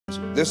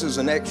This is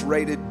an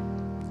X-rated.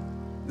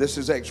 This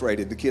is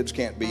X-rated. The kids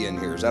can't be in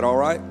here. Is that all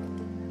right?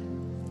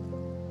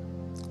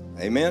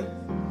 Amen?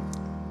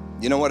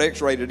 You know what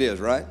X-rated is,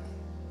 right?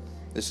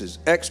 This is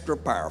extra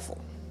powerful.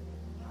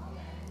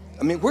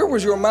 I mean, where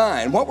was your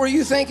mind? What were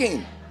you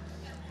thinking?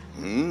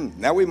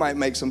 Now we might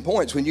make some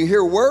points. When you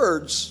hear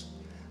words,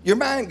 your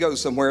mind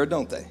goes somewhere,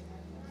 don't they?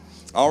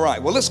 All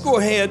right, well, let's go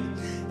ahead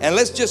and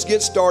let's just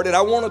get started.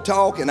 I want to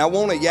talk and I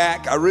want to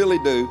yak. I really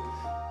do.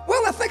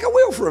 Well, I think I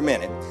will for a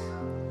minute.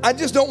 I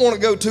just don't want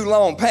to go too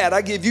long. Pat,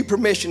 I give you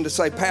permission to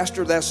say,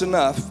 Pastor, that's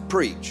enough.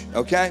 Preach,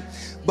 okay?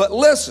 But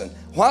listen,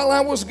 while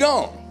I was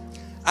gone,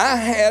 I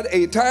had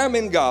a time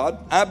in God.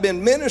 I've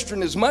been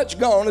ministering as much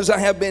gone as I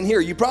have been here.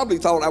 You probably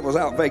thought I was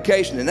out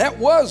vacationing, and that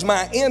was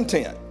my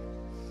intent.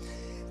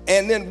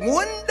 And then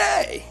one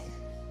day,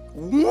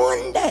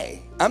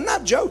 I'm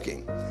not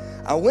joking,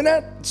 I went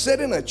out, sat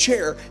in a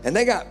chair, and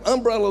they got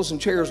umbrellas and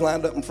chairs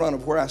lined up in front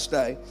of where I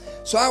stay.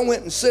 So I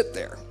went and sit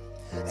there.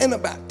 And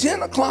about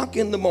 10 o'clock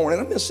in the morning,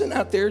 I've been sitting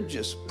out there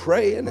just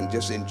praying and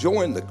just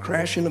enjoying the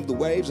crashing of the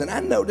waves, and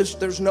I noticed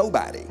there's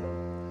nobody.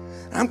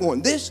 I'm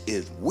going, this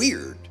is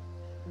weird.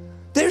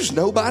 There's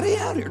nobody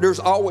out here.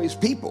 There's always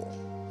people.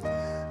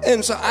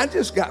 And so I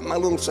just got my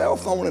little cell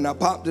phone and I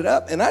popped it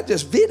up and I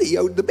just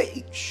videoed the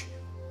beach.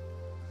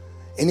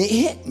 And it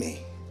hit me.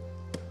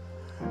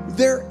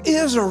 There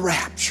is a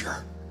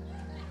rapture.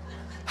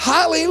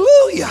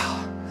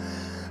 Hallelujah.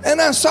 And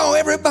I saw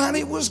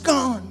everybody was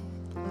gone.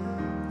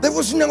 There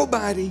was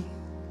nobody.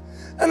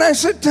 And I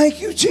said,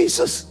 thank you,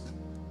 Jesus.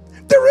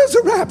 There is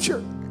a rapture.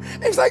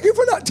 And thank you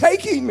for not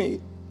taking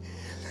me.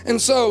 And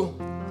so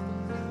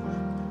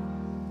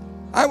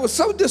I was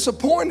so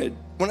disappointed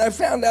when I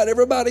found out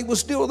everybody was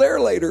still there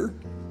later.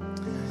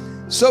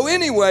 So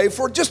anyway,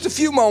 for just a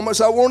few moments,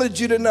 I wanted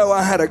you to know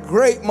I had a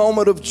great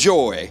moment of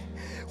joy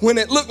when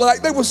it looked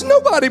like there was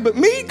nobody but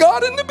me,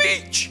 God, and the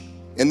beach.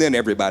 And then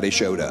everybody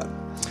showed up.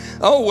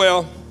 Oh,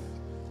 well,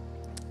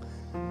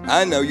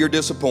 I know you're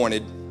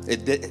disappointed.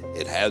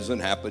 It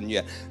hasn't happened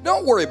yet.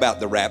 Don't worry about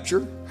the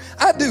rapture.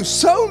 I do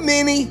so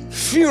many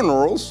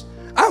funerals,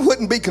 I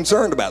wouldn't be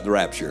concerned about the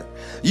rapture.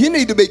 You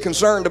need to be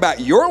concerned about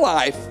your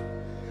life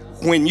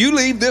when you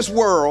leave this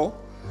world,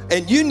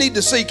 and you need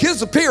to seek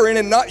his appearing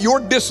and not your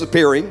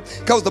disappearing,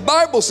 because the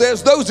Bible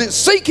says those that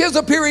seek his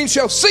appearing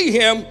shall see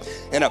him.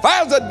 And if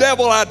I was a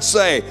devil, I'd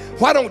say,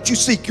 why don't you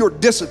seek your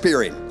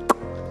disappearing?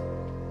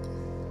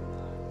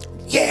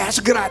 Yeah, that's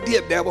a good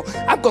idea, devil.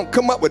 I'm going to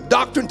come up with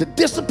doctrine to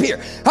disappear.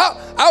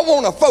 I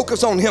want to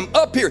focus on him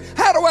up here.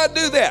 How do I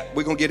do that?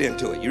 We're going to get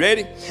into it. You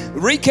ready?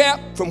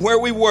 Recap from where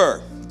we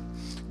were.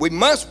 We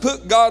must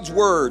put God's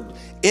word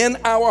in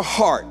our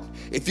heart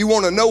if you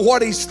want to know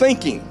what he's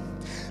thinking,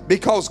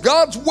 because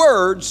God's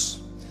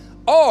words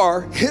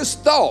are his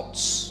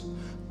thoughts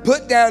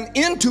put down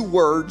into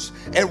words,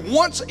 and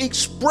once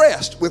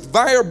expressed with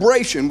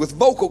vibration, with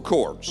vocal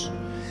cords,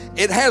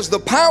 it has the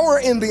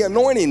power and the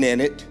anointing in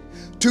it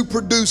to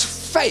produce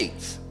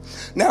faith.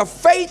 Now,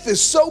 faith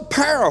is so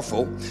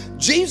powerful.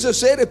 Jesus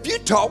said, if you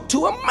talk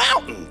to a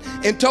mountain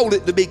and told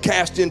it to be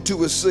cast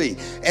into a sea,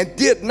 and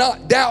did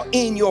not doubt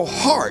in your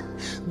heart,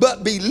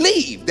 but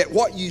believed that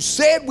what you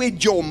said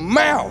with your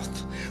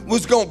mouth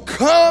was going to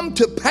come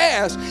to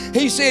pass,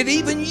 he said,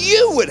 even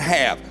you would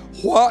have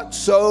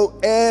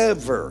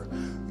whatsoever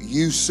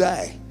you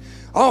say.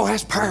 Oh,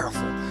 that's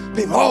powerful.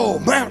 People, oh,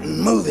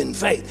 mountain moving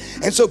faith.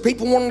 And so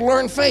people want to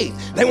learn faith.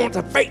 They want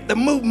the faith to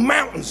move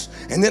mountains.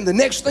 And then the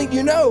next thing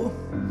you know,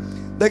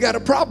 they got a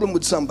problem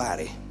with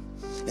somebody.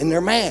 And they're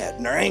mad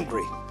and they're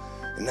angry.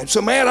 And they're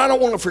so mad, I don't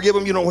want to forgive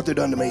them. You know what they've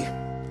done to me.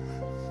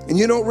 And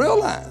you don't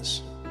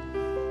realize,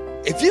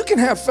 if you can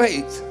have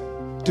faith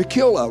to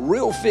kill a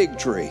real fig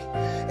tree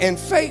and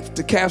faith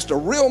to cast a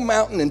real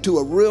mountain into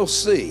a real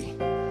sea,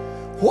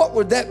 what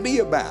would that be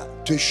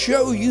about? To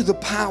show you the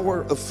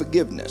power of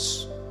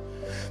forgiveness.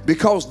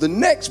 Because the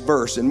next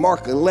verse in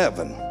Mark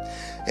 11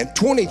 and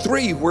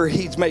 23, where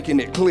he's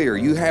making it clear,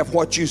 you have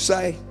what you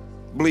say,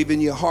 believe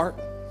in your heart,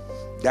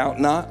 doubt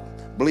not,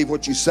 believe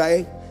what you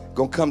say,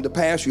 gonna come to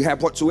pass. You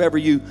have whatsoever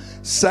you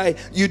say.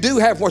 You do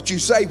have what you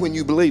say when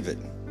you believe it.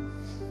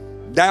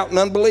 Doubt and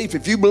unbelief,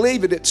 if you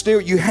believe it, it's still,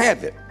 you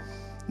have it.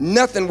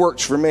 Nothing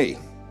works for me.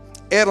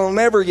 It'll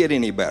never get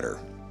any better.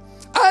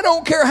 I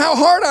don't care how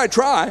hard I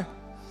try.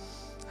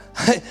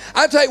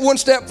 I take one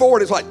step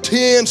forward, it's like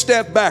 10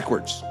 steps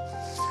backwards.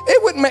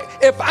 It wouldn't make,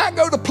 if I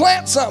go to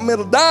plant something,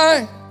 it'll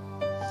die.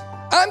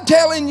 I'm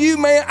telling you,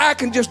 man, I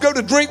can just go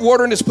to drink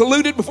water and it's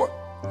polluted before.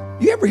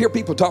 You ever hear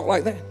people talk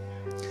like that?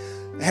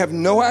 Have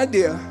no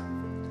idea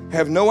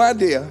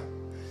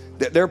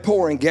that they're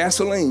pouring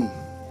gasoline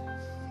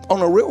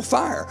on a real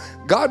fire.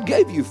 God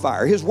gave you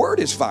fire. His word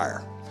is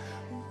fire.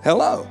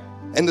 Hello.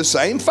 And the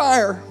same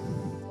fire,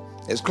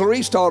 as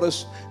Clarice taught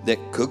us, that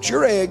cooks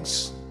your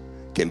eggs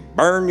can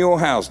burn your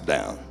house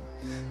down.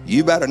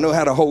 You better know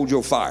how to hold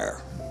your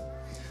fire.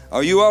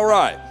 Are you all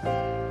right?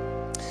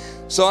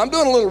 So I'm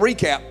doing a little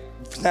recap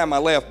for the time I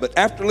left, but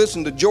after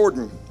listening to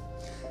Jordan,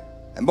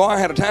 and boy, I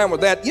had a time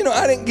with that. You know,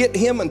 I didn't get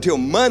him until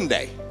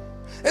Monday.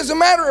 As a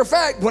matter of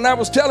fact, when I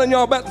was telling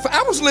y'all about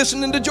I was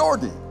listening to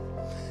Jordan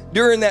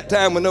during that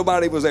time when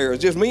nobody was there. It was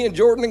just me and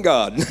Jordan and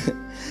God.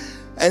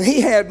 And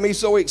he had me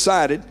so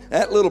excited,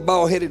 that little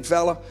bald-headed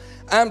fella.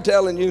 I'm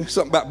telling you,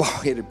 something about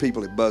bald-headed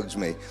people, it bugs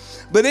me.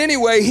 But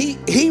anyway,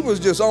 he was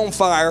just on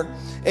fire,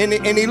 and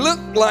he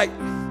looked like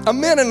a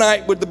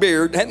Mennonite with the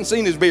beard, hadn't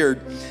seen his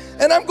beard.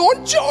 And I'm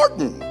going,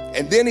 Jordan.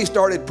 And then he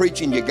started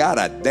preaching, you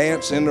gotta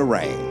dance in the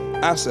rain.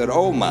 I said,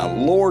 oh my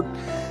Lord,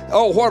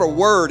 oh, what a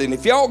word. And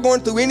if y'all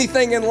going through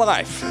anything in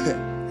life,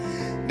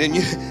 then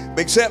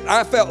except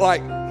I felt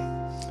like,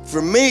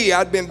 for me,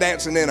 I'd been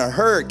dancing in a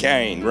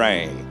hurricane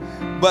rain.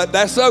 But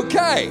that's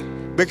okay,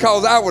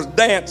 because I was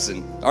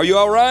dancing. Are you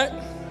all right?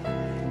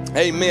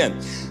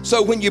 Amen.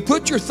 So when you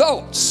put your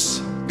thoughts,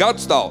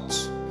 God's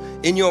thoughts,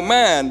 in your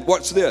mind,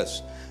 watch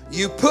this.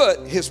 You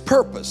put his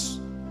purpose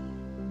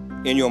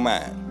in your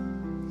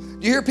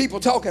mind. You hear people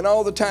talking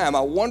all the time,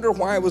 I wonder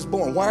why I was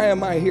born. Why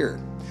am I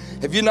here?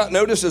 Have you not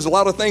noticed there's a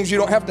lot of things you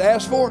don't have to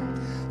ask for?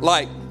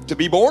 Like to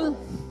be born?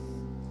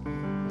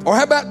 Or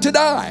how about to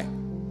die?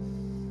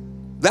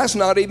 That's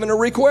not even a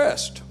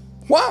request.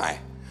 Why?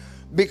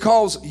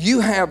 Because you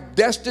have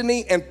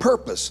destiny and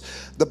purpose.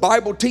 The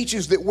Bible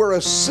teaches that we're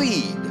a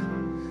seed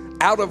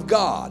out of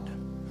God.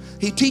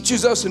 He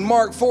teaches us in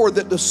Mark 4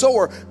 that the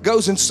sower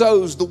goes and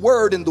sows the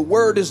word, and the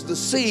word is the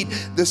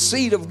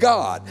seed of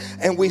God.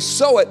 And we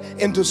sow it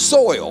into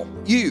soil,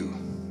 you.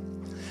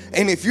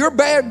 And if you're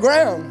bad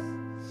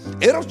ground,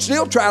 it'll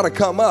still try to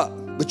come up,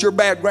 but your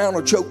bad ground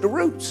will choke the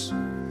roots.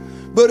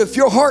 But if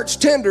your heart's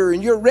tender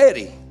and you're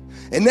ready,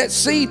 and that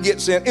seed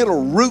gets in,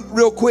 it'll root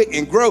real quick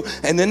and grow.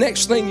 And the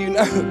next thing you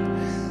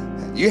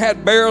know, you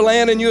had bare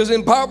land and you was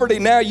in poverty.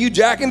 Now you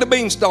jacking the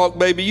beanstalk,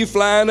 baby. You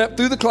flying up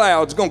through the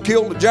clouds. Gonna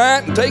kill the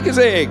giant and take his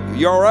egg.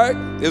 You all right?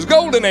 His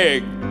golden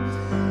egg.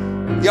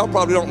 Y'all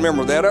probably don't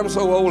remember that. I'm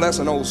so old, that's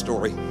an old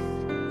story.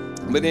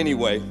 But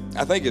anyway,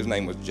 I think his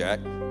name was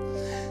Jack.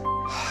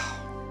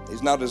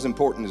 He's not as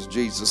important as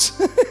Jesus.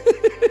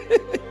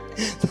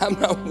 I'm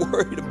not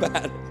worried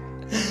about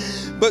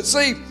it. But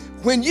see,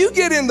 when you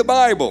get in the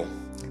Bible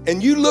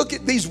and you look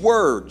at these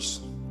words,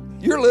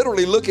 you're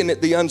literally looking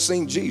at the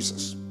unseen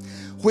Jesus.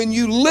 When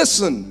you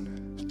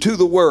listen to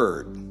the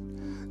word,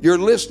 you're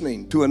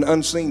listening to an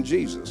unseen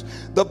Jesus.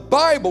 The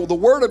Bible, the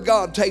word of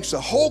God, takes a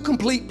whole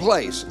complete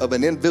place of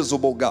an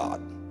invisible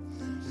God.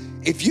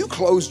 If you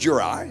closed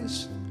your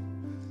eyes,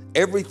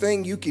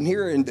 everything you can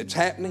hear and that's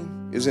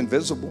happening is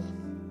invisible.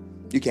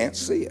 You can't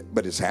see it,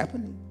 but it's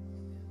happening.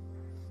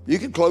 You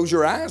can close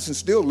your eyes and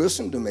still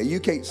listen to me. You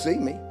can't see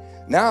me.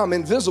 Now I'm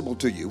invisible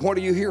to you. What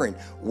are you hearing?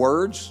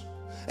 Words.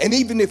 And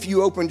even if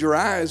you opened your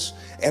eyes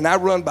and I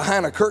run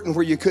behind a curtain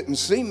where you couldn't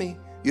see me,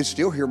 you'd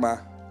still hear my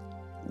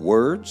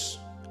words.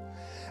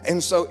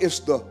 And so it's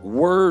the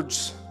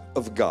words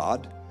of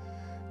God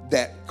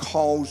that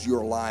cause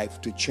your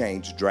life to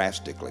change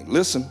drastically.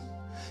 Listen,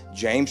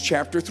 James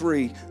chapter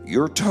 3,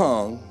 your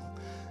tongue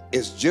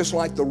is just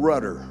like the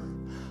rudder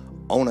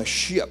on a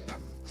ship.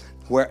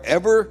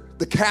 Wherever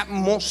the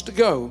captain wants to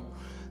go,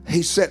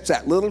 he sets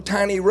that little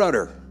tiny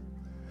rudder.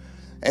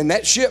 And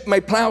that ship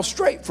may plow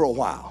straight for a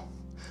while.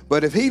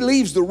 But if he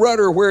leaves the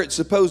rudder where it's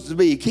supposed to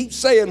be, he keeps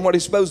saying what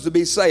he's supposed to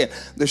be saying,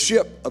 the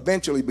ship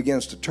eventually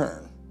begins to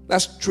turn.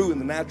 That's true in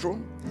the natural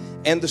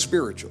and the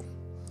spiritual.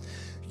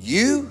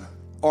 You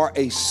are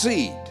a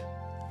seed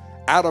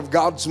out of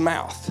God's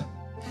mouth.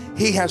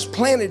 He has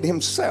planted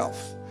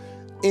himself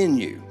in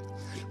you.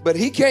 But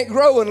he can't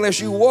grow unless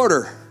you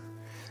water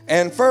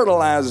and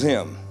fertilize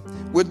him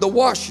with the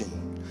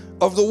washing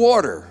of the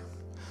water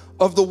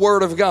of the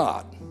Word of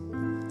God.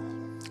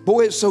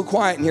 Boy, it's so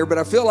quiet in here, but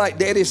I feel like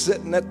Daddy's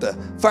sitting at the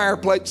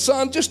fireplace.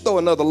 Son, just throw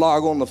another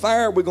log on the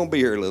fire. We're going to be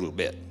here a little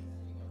bit.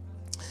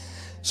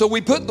 So we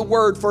put the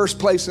Word first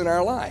place in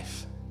our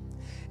life.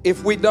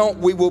 If we don't,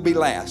 we will be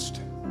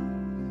last.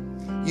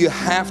 You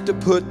have to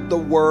put the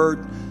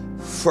Word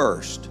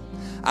first.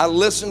 I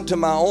listened to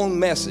my own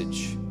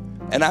message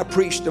and I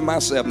preach to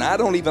myself. Now, I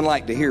don't even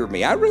like to hear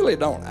me. I really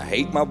don't. I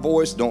hate my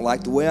voice, don't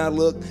like the way I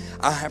look.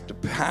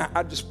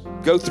 I just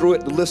go through it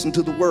to listen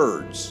to the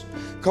words.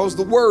 Because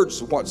the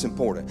words are what's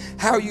important.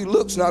 How you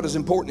look's not as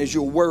important as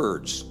your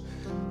words.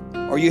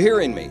 Are you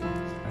hearing me?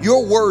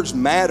 Your words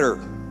matter.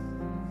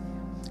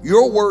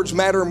 Your words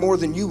matter more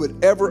than you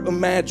would ever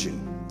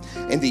imagine.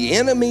 And the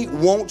enemy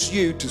wants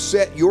you to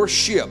set your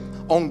ship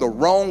on the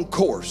wrong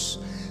course.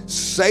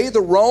 Say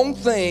the wrong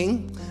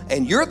thing,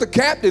 and you're the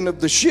captain of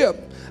the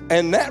ship,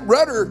 and that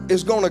rudder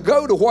is going to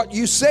go to what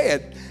you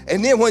said.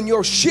 And then when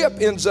your ship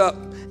ends up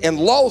in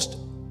lost,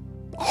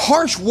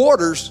 harsh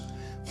waters,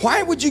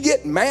 why would you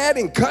get mad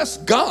and cuss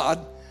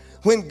God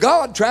when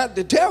God tried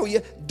to tell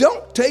you,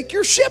 don't take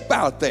your ship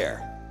out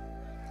there?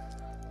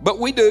 But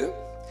we do.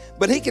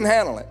 But he can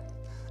handle it.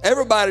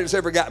 Everybody that's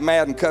ever got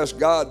mad and cussed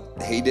God,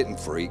 he didn't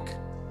freak.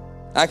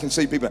 I can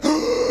see people,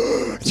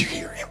 oh, you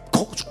hear him,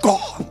 coach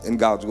God. And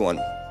God's going,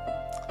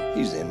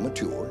 he's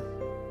immature.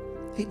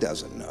 He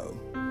doesn't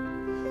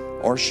know.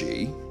 Or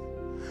she.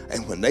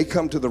 And when they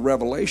come to the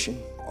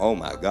revelation, oh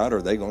my God,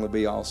 are they going to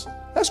be awesome?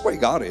 That's the way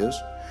God is.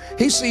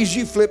 He sees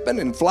you flipping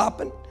and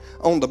flopping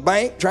on the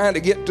bank trying to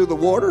get to the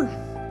water.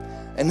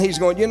 And he's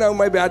going, you know,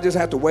 maybe I just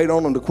have to wait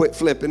on them to quit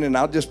flipping and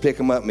I'll just pick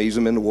them up and ease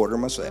them in the water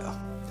myself.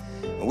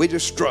 And we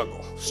just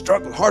struggle as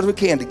hard as we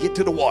can to get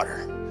to the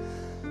water.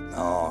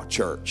 Oh,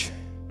 church,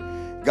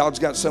 God's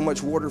got so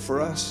much water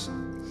for us,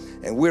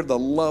 and we're the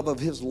love of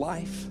his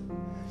life.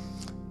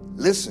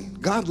 Listen,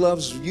 God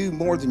loves you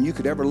more than you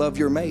could ever love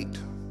your mate.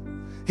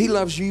 He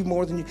loves you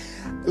more than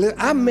you.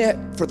 I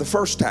met for the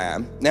first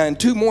time, now in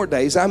 2 more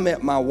days, I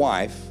met my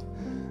wife.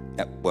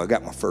 Well, I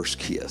got my first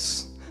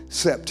kiss,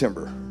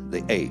 September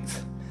the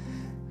 8th.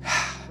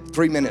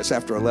 3 minutes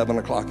after 11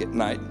 o'clock at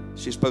night.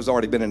 She's supposed to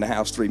already been in the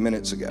house 3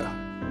 minutes ago.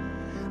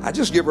 I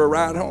just give her a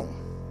ride home.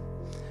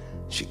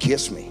 She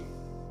kissed me.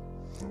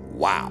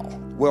 Wow.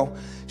 Well,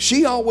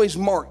 she always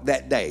marked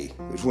that day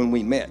was when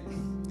we met.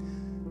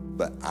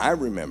 But I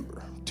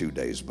remember 2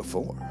 days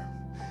before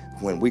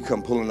when we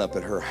come pulling up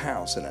at her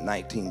house in a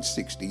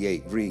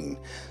 1968 green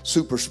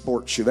Super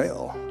Sport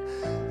Chevelle.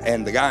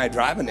 And the guy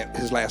driving it,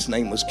 his last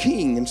name was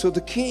King. And so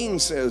the King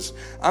says,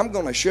 I'm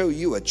going to show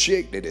you a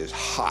chick that is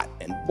hot.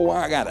 And boy,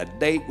 I got a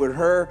date with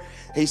her.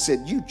 He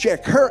said, you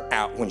check her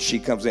out when she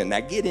comes in.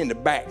 Now get in the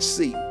back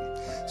seat.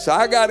 So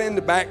I got in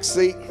the back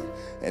seat,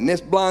 and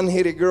this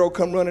blonde-headed girl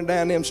come running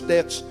down them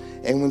steps.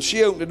 And when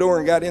she opened the door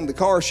and got in the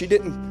car, she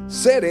didn't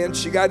sit in.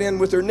 She got in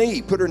with her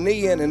knee, put her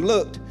knee in and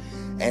looked,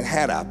 and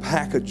had a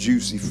pack of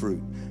juicy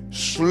fruit.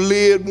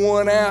 Slid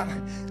one out,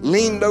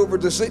 leaned over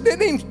the seat,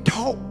 didn't even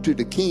talk to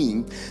the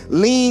King,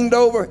 leaned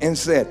over and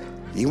said,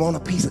 you want a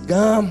piece of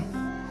gum?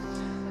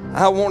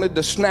 I wanted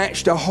to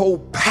snatch the whole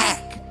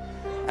pack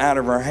out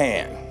of her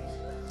hand.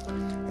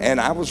 And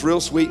I was real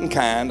sweet and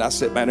kind. I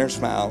sat back there and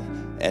smiled,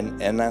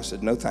 and I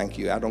said, no, thank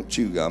you. I don't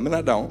chew gum, and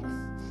I don't.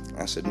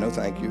 I said, no,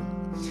 thank you.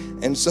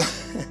 And so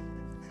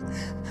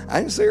I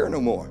didn't see her no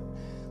more.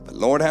 But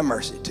Lord have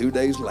mercy, 2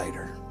 days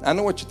later, I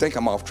know what you think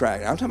I'm off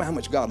track. I'm talking about how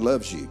much God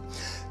loves you.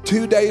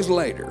 2 days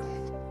later,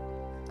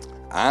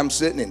 I'm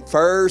sitting in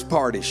Fur's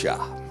party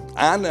shop.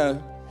 I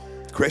know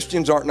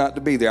Christians aren't not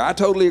to be there. I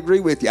totally agree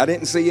with you. I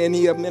didn't see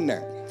any of them in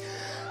there.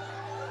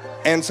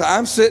 And so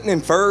I'm sitting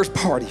in Fur's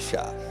party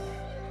shop.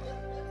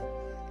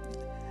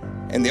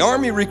 And the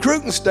Army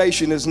recruiting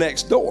station is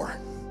next door.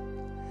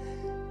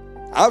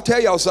 I'll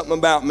tell y'all something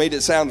about me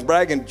that sounds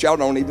bragging, but y'all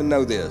don't even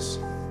know this.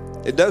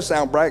 It does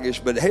sound braggish,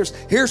 but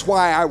here's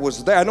why I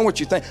was there. I know what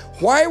you think.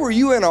 Why were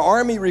you in an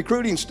Army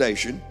recruiting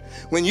station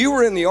when you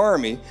were in the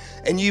Army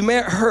and you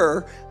met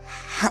her?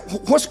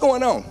 What's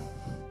going on?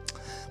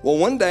 Well,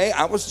 one day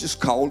I was just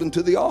called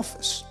into the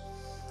office,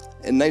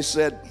 and they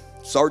said,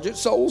 Sergeant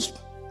Souls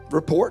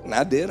report, and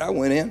I did. I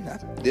went in, I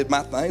did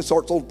my thing.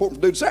 Sergeant Souls report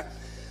from duty, sir.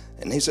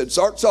 And he said,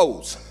 Sergeant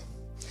Souls,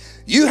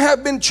 you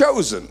have been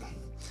chosen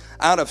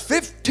out of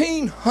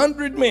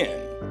 1,500 men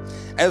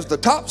as the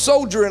top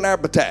soldier in our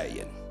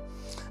battalion.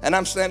 And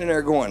I'm standing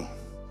there going,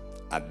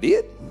 I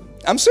did?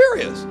 I'm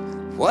serious.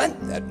 What?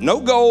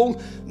 No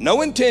goal,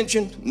 no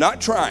intention,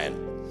 not trying.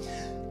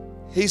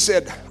 He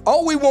said,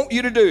 all we want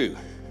you to do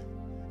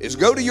is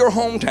go to your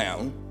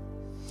hometown,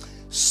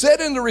 sit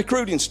in the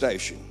recruiting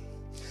station,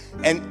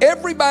 and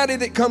everybody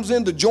that comes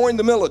in to join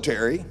the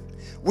military,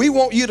 we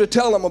want you to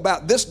tell them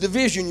about this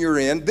division you're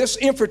in, this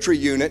infantry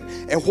unit,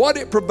 and what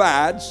it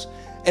provides,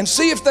 and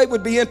see if they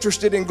would be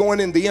interested in going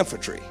in the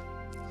infantry.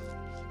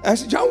 I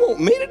said, y'all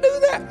want me to do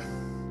that?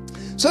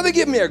 So they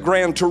give me a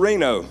Gran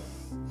Torino,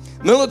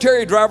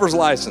 military driver's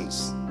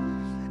license,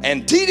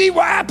 and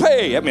TDY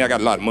pay. I mean, I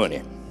got a lot of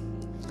money.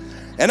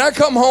 And I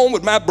come home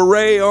with my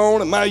beret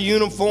on and my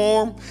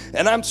uniform,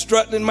 and I'm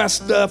strutting in my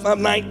stuff.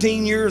 I'm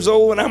 19 years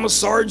old, and I'm a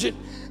sergeant.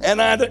 And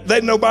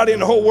nobody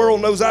in the whole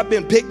world knows I've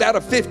been picked out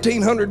of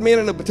 1,500 men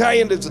in a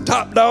battalion as the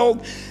top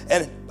dog.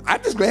 And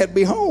I'm just glad to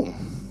be home.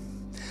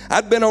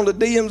 I'd been on the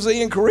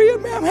DMZ in Korea.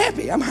 Man, I'm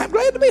happy. I'm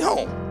glad to be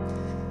home.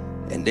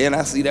 And then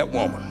I see that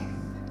woman.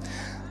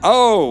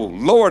 Oh,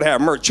 Lord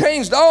have mercy.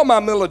 Changed all my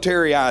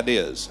military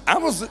ideas. I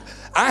was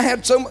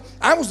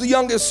the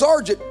youngest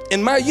sergeant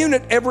in my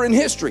unit ever in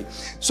history.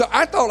 So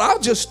I thought I'll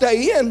just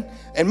stay in,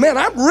 and man,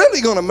 I'm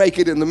really going to make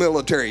it in the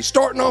military,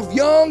 starting off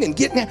young and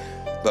getting.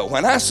 But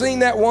when I seen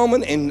that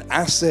woman, and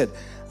I said,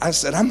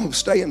 I'm going to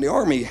stay in the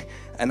Army.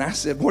 And I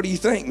said, what do you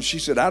think? And she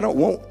said, I don't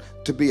want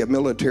to be a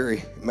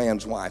military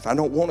man's wife. I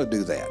don't want to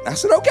do that. And I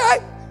said, okay.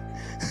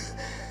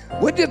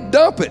 We'll just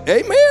dump it.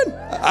 Amen.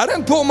 I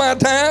didn't pull my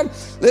time.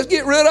 Let's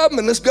get rid of them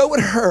and let's go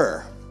with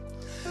her.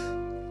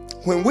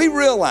 When we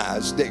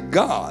realize that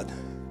God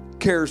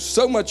cares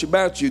so much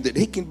about you that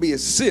he can be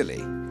as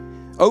silly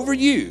over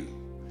you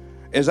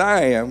as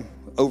I am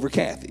over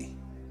Kathy.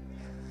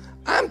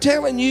 I'm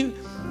telling you,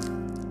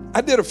 I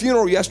did a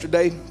funeral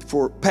yesterday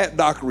for Pat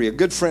Dockery, a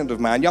good friend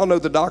of mine. Y'all know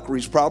the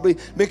Dockerys probably.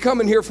 Been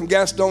coming here from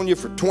Gastonia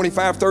for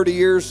 25, 30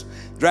 years.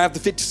 Drive the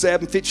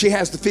 57. She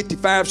has the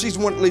 55. She's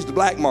the one that leaves the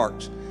black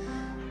marks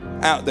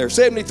out there.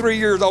 73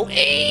 years old.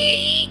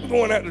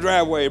 Going out the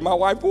driveway. My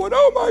wife going,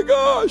 oh my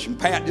gosh. And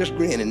Pat just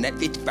grinning, that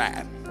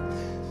 55.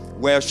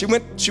 Well, she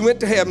went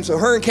to heaven. So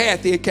her and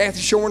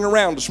Kathy's showing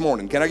around this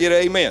morning. Can I get an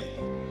amen?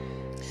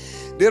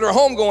 Did her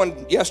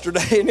homegoing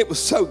yesterday, and it was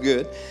so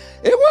good.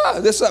 It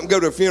was. There's something, go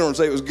to a funeral and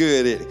say it was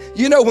good.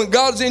 You know, when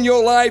God's in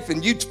your life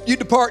and you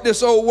depart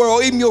this old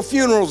world, even your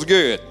funeral's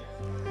good.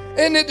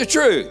 Isn't it the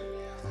truth?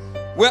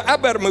 Well, I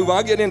better move on.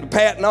 I'll get into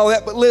Pat and all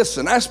that. But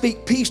listen, I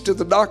speak peace to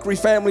the Dockery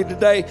family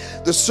today.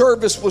 The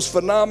service was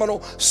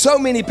phenomenal. So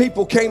many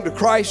people came to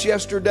Christ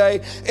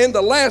yesterday. In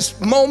the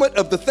last moment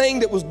of the thing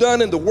that was done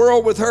in the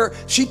world with her,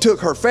 she took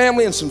her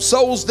family and some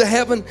souls to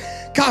heaven.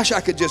 Gosh, I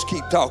could just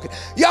keep talking.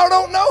 Y'all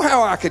don't know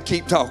how I could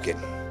keep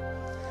talking.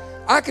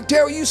 I could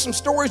tell you some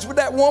stories with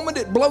that woman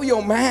that blow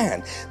your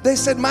mind. They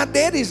said, my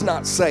daddy's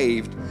not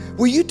saved.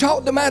 Will you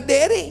talk to my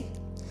daddy?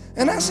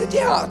 And I said,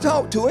 yeah, I'll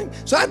talk to him.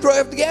 So I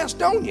drove to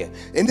Gastonia.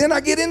 And then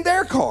I get in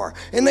their car.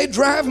 And they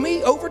drive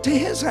me over to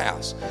his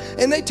house.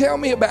 And they tell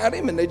me about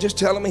him. And they just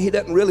telling me he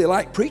doesn't really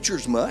like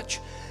preachers much.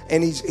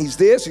 And he's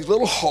he's a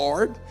little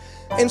hard.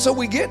 And so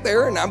we get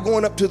there. And I'm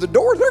going up to the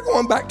door. They're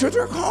going back to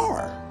their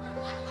car.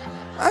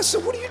 I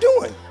said, what are you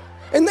doing?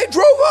 And they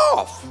drove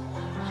off.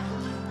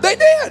 They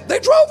did. They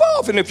drove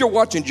off. And if you're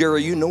watching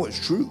Jerry, you know it's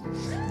true.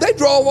 They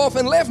drove off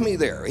and left me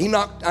there.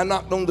 I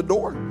knocked on the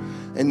door.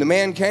 And the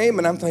man came,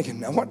 and I'm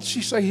thinking, now what did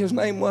she say his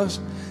name was?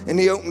 And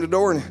he opened the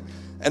door,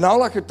 and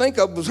all I could think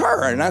of was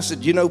her. And I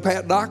said, you know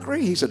Pat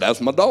Dockery? He said,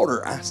 that's my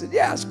daughter. I said,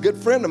 yeah, it's a good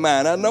friend of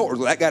mine. I know her.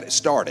 That got it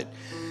started.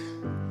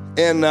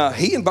 And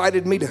he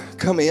invited me to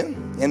come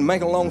in, and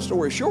make a long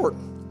story short,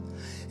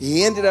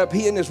 he ended up,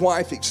 he and his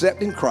wife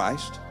accepting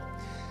Christ.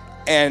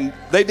 And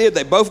they did.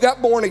 They both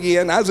got born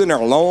again. I was in there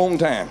a long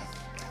time.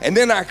 And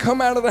then I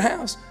come out of the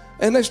house,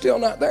 and they're still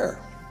not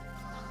there.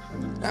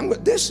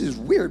 This is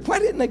weird. Why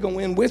didn't they go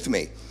in with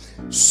me?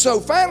 So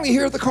finally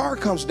here the car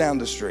comes down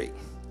the street.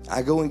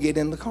 I go and get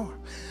in the car.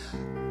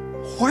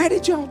 Why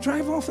did y'all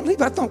drive off and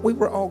leave? I thought we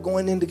were all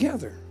going in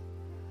together.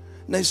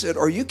 And they said,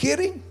 are you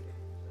kidding?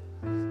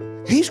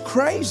 He's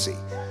crazy.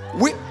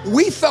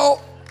 We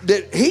thought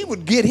that he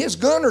would get his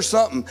gun or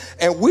something,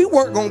 and we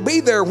weren't going to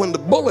be there when the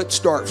bullets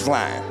start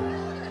flying.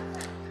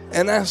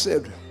 And I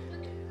said,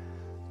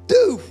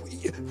 dude,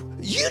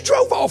 you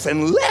drove off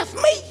and left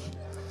me?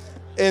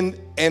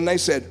 And they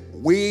said,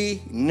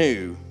 we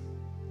knew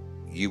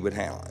you would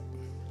handle it.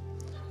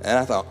 And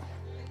I thought,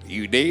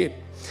 you did?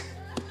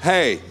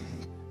 Hey,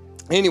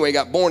 anyway,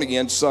 got born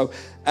again. So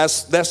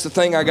that's the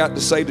thing I got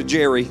to say to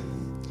Jerry.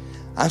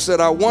 I said,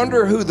 I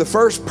wonder who the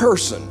first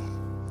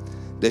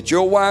person that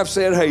your wife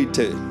said hey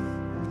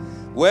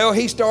to. Well,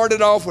 he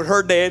started off with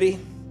her daddy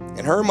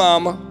and her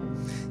mama,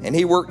 and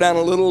he worked down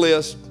a little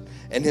list.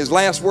 And his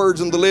last words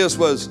on the list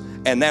was,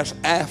 and that's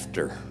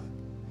after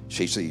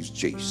she sees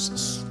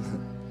Jesus.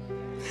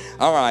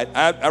 All right,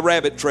 I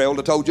rabbit trailed.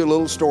 I told you a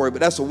little story, but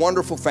that's a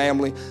wonderful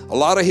family, a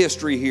lot of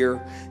history here,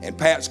 and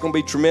Pat's going to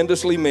be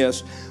tremendously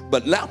missed.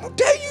 But now, I'm going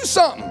to tell you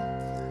something.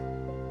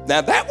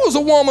 Now, that was a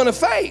woman of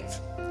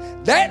faith.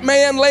 That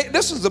man,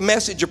 this is the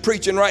message of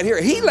preaching right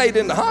here. He laid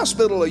in the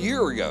hospital a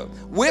year ago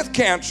with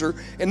cancer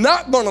and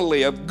not going to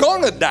live,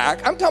 going to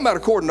die. I'm talking about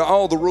according to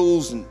all the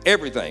rules and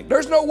everything.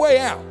 There's no way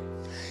out.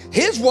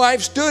 His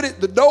wife stood at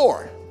the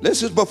door.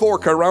 This is before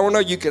Corona.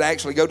 You could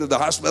actually go to the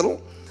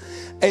hospital.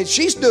 And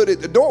she stood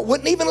at the door,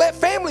 wouldn't even let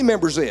family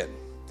members in.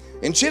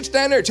 And she'd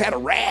stand there and had a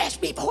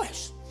raspy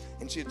voice.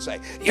 And she'd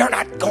say, you're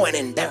not going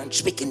in there and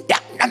speaking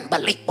doubt and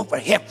unbelief over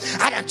him.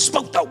 I done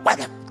spoke the word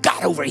of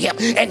God over him.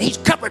 And he's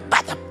covered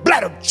by the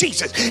blood of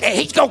Jesus. And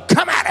he's going to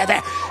come out of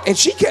there. And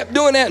she kept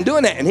doing that and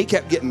doing that. And he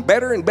kept getting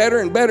better and better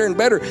and better and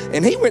better.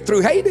 And he went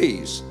through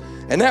Hades.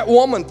 And that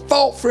woman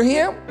fought for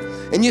him.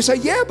 And you say,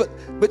 yeah,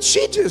 but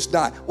she just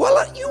died.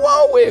 Well, you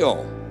all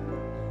will.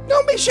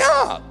 Don't be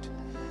shocked.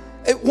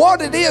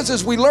 What it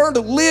is we learn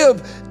to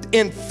live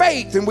in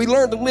faith, and we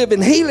learn to live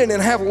in healing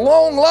and have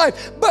long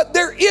life. But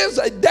there is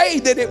a day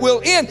that it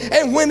will end,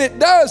 and when it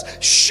does,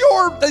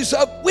 sure,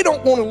 we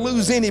don't want to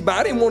lose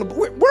anybody.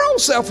 We're all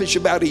selfish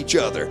about each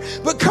other.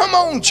 But come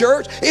on,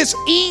 church, it's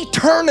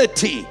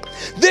eternity.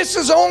 This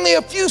is only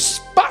a few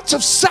spots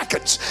of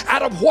seconds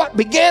out of what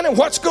began and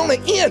what's going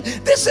to end.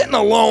 This isn't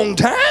a long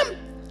time.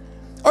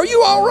 Are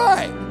you all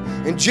right?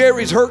 And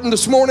Jerry's hurting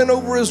this morning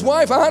over his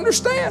wife. I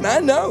understand.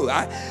 I know.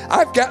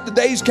 I've got the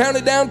days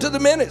counted down to the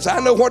minutes. I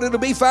know what it'll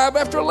be 5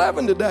 after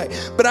 11 today.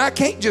 But I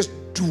can't just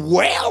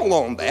dwell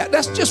on that.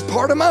 That's just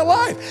part of my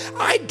life.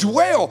 I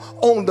dwell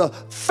on the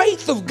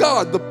faith of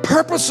God, the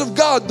purpose of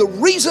God, the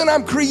reason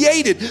I'm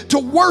created to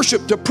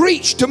worship, to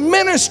preach, to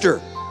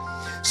minister.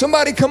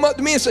 Somebody come up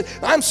to me and say,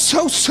 I'm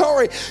so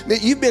sorry that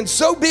you've been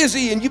so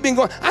busy and you've been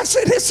going. I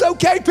said, it's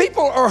okay.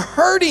 People are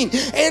hurting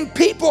and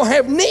people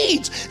have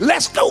needs.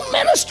 Let's go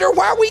minister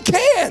while we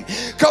can.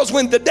 Because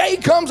when the day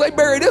comes they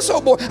bury this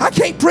old boy, I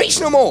can't preach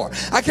no more.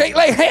 I can't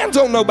lay hands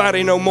on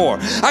nobody no more.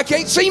 I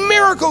can't see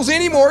miracles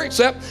anymore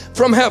except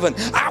from heaven.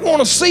 I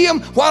want to see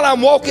them while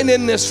I'm walking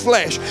in this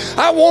flesh.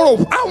 I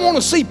want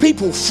to see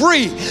people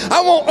free.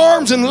 I want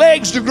arms and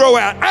legs to grow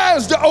out,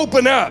 eyes to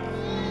open up,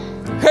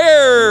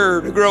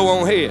 hair to grow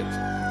on heads.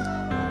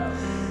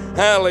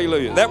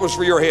 Hallelujah. That was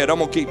for your head. I'm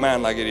going to keep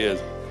mine like it is.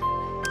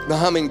 The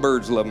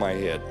hummingbirds love my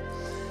head.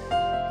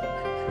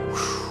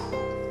 Whew.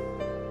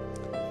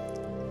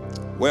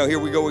 Well, here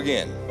we go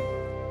again.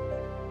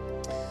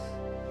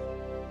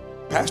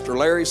 Pastor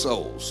Larry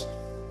Souls.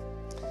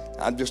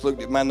 I just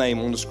looked at my name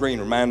on the screen,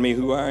 remind me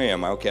who I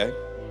am, okay?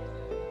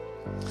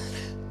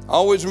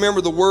 Always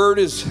remember the word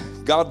is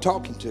God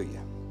talking to you.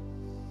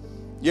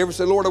 You ever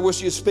say, Lord, I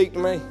wish you'd speak to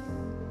me?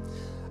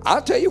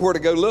 I'll tell you where to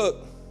go look.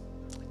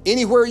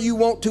 Anywhere you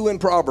want to in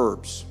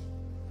Proverbs.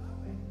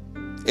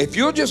 If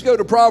you'll just go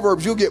to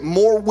Proverbs, you'll get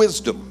more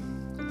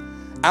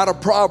wisdom out of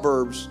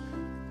Proverbs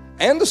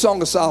and the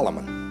Song of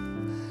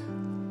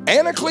Solomon.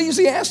 And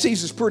Ecclesiastes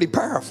is pretty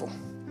powerful.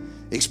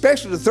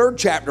 Especially the 3rd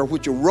chapter,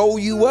 which will roll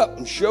you up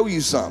and show you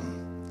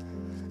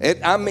something.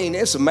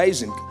 It's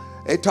amazing.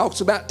 It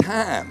talks about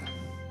time.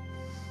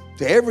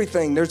 To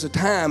everything, there's a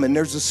time and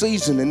there's a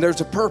season and there's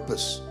a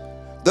purpose.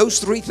 Those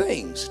 3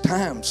 things,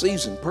 time,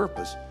 season,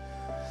 purpose.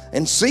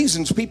 And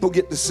seasons people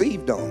get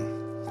deceived on.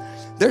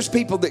 There's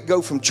people that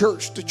go from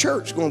church to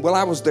church going, well,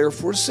 I was there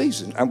for a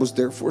season. I was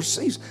there for a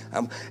season.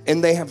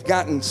 And they have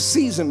gotten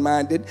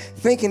season-minded,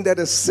 thinking that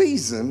a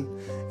season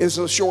is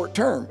a short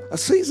term. A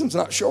season's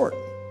not short.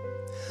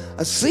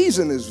 A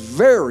season is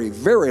very,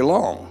 very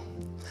long.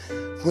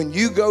 When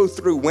you go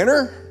through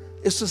winter,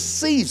 it's a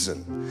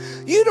season.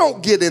 You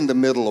don't get in the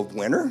middle of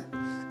winter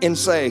and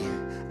say,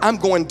 I'm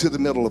going to the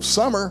middle of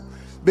summer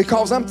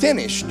because I'm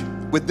finished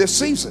with this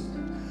season.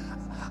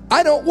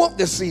 I don't want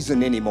this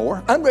season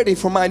anymore. I'm ready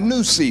for my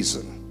new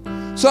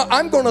season. So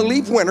I'm going to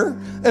leave winter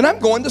and I'm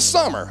going to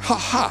summer. Ha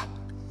ha.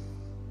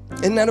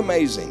 Isn't that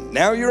amazing?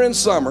 Now you're in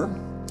summer.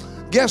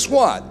 Guess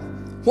what?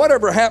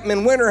 Whatever happened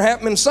in winter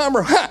happened in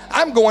summer. Ha,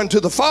 I'm going to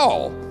the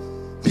fall.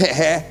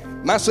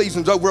 My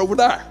season's over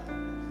there.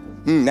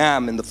 Now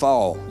I'm in the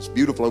fall. It's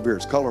beautiful over here.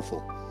 It's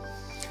colorful.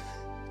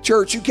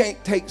 Church, you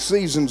can't take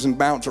seasons and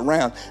bounce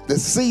around. The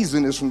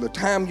season is from the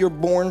time you're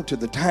born to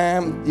the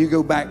time you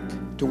go back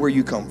to where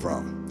you come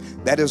from.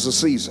 That is a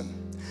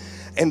season.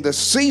 And the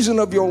season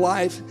of your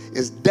life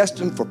is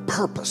destined for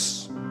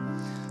purpose.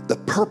 The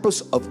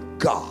purpose of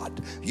God.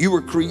 You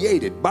were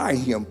created by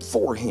Him,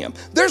 for Him.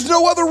 There's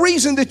no other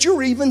reason that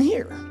you're even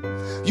here.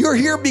 You're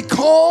here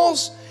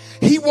because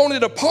He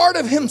wanted a part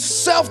of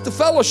Himself to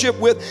fellowship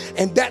with,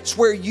 and that's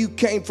where you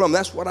came from.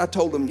 That's what I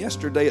told him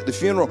yesterday at the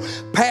funeral.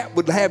 Pat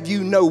would have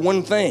you know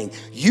one thing.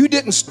 You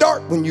didn't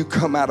start when you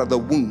come out of the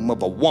womb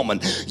of a woman.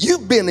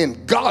 You've been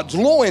in God's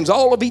loins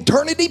all of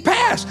eternity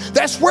past.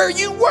 That's where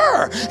you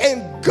were.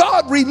 And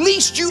God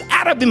released you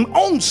out of His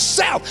own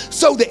self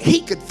so that He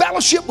could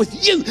fellowship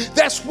with you.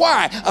 That's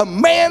why a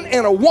man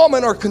and a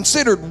woman are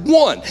considered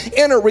one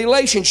in a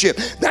relationship.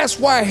 That's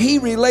why He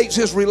relates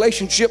His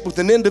relationship with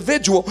an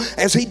individual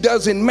as He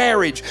does in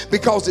marriage,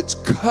 because it's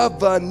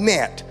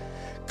covenant.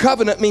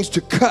 Covenant means to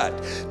cut,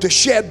 to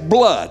shed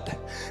blood,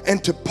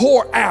 and to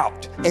pour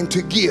out and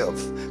to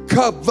give.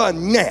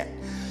 Covenant.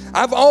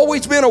 I've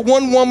always been a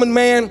one-woman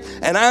man,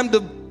 and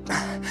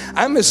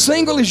I'm as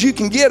single as you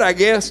can get, I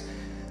guess.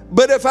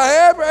 But if I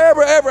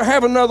ever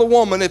have another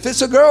woman, if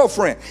it's a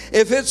girlfriend,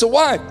 if it's a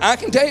wife, I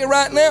can tell you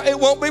right now, it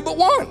won't be but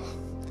one.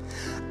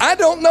 I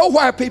don't know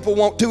why people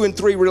want 2 and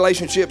 3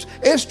 relationships.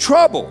 It's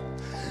trouble.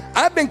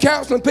 I've been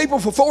counseling people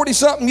for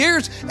 40-something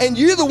years, and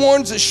you're the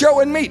ones that's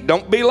showing me,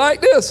 don't be like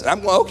this.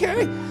 I'm going,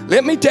 okay,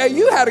 let me tell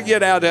you how to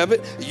get out of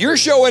it. You're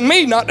showing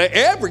me not to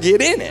ever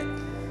get in it.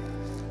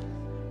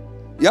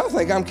 Y'all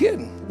think I'm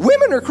kidding.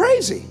 Women are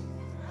crazy.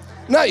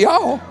 Not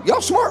y'all.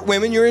 Y'all smart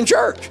women, you're in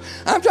church.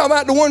 I'm talking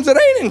about the ones that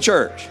ain't in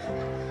church.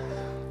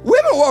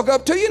 Women walk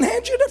up to you and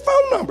hand you their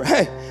phone number.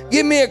 Hey,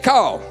 give me a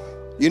call.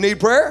 You need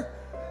prayer?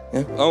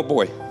 Yeah. Oh,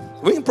 boy.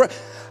 We can pray.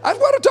 That's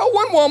what I told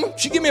one woman.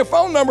 She gave me a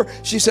phone number.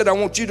 She said, I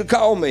want you to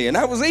call me. And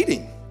I was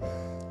eating.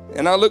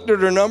 And I looked at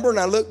her number and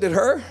I looked at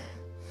her.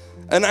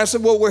 And I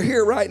said, well, we're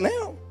here right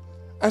now.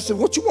 I said,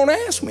 what you want to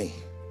ask me?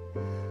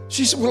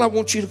 She said, well, I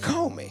want you to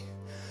call me.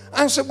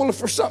 I said, well, if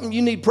there's something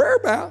you need prayer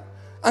about,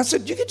 I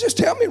said, you can just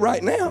tell me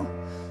right now.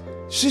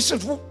 She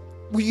said, well,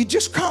 will you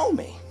just call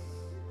me?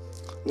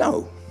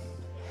 No.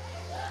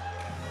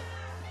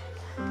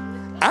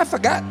 I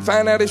forgot to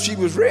find out if she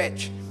was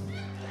rich.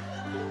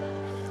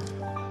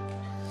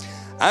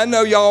 I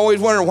know y'all always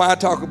wondering why I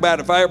talk about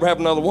if I ever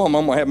have another woman,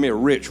 I'm going to have me a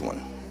rich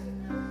one.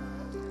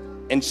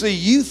 And see,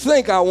 you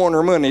think I want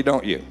her money,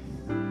 don't you?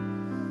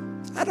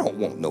 I don't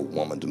want no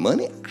woman's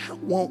money. I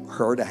want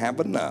her to have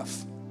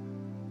enough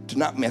to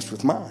not mess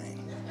with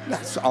mine.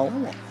 That's all I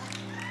want.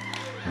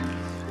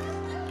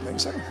 Think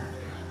so?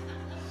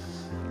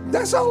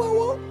 That's all I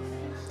want.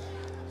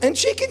 And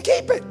she can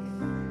keep it.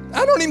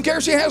 I don't even care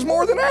if she has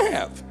more than I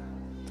have.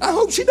 I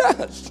hope she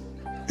does.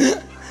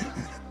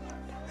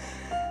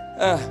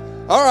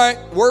 All right,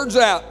 word's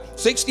out.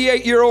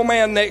 68-year-old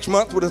man next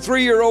month with a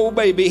 3-year-old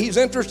baby. He's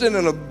interested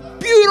in a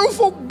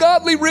beautiful,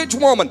 godly, rich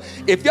woman.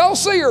 If y'all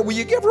see her, will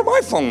you give her my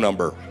phone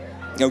number?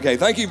 Okay,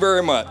 thank you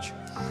very much.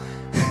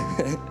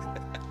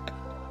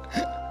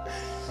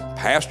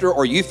 Pastor,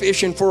 are you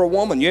fishing for a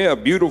woman? Yeah,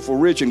 beautiful,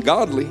 rich, and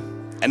godly.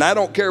 And I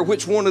don't care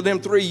which one of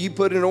them 3 you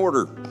put in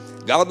order.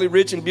 Godly,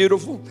 rich, and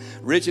beautiful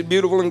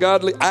and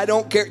godly. I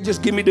don't care.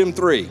 Just give me them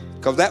 3,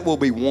 because that will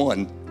be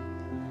one.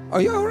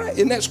 Are you all right?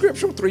 Isn't that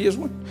scriptural? 3 is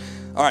 1.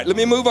 All right, let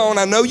me move on.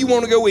 I know you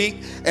want to go eat,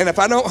 and if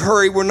I don't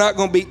hurry, we're not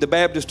going to beat the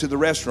Baptist to the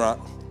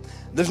restaurant.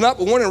 There's not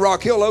but one in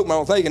Rock Hill,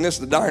 Oakmont. I'm thinking this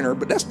is the diner,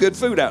 but that's good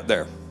food out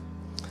there.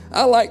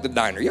 I like the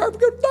diner. You ever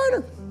go to the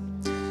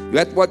diner? You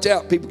have to watch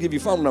out. People give you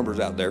phone numbers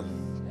out there.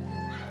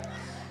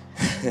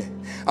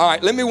 All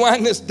right, let me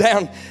wind this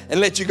down and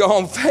let you go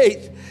on.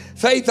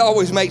 Faith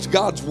always makes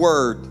God's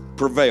word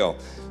prevail.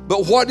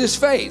 But what is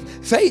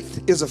faith?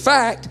 Faith is a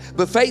fact,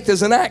 but faith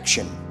is an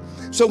action.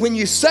 So when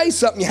you say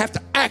something, you have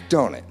to act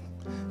on it.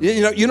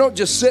 You don't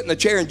just sit in a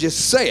chair and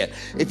just say it.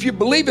 If you're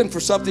believing for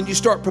something, you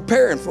start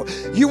preparing for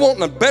it. You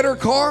want a better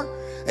car,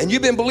 and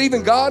you've been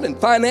believing God, and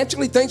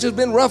financially things have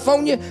been rough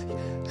on you.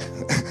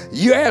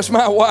 You ask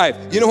my wife.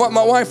 You know what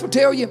my wife will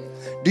tell you?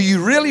 Do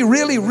you really,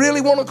 really,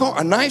 really want a car?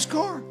 A nice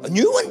car? A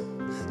new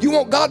one? You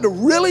want God to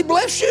really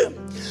bless you?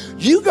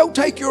 You go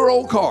take your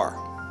old car,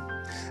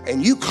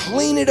 and you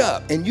clean it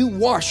up, and you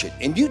wash it,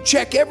 and you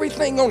check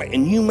everything on it,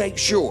 and you make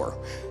sure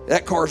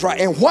that car's right.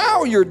 And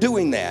while you're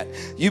doing that,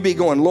 you be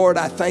going, Lord,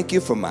 I thank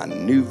you for my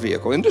new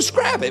vehicle. And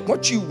describe it,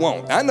 what you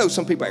want. I know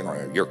some people are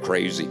going, you're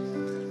crazy.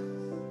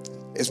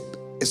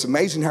 It's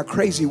amazing how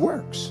crazy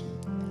works.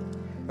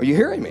 Are you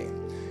hearing me?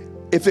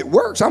 If it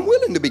works, I'm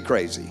willing to be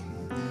crazy.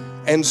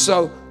 And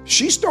so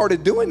she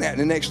started doing that. And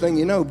the next thing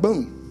you know,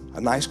 boom,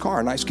 a nice car,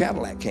 a nice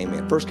Cadillac came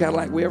in. First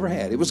Cadillac we ever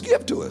had. It was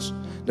given to us.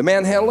 The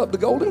man held up the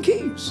golden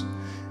keys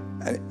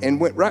and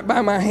went right by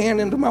my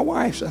hand into my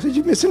wife's. I said,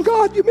 you're missing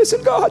God, you're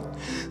missing God.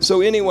 So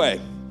anyway,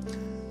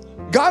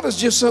 God is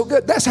just so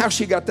good. That's how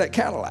she got that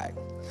Cadillac.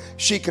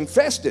 She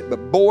confessed it,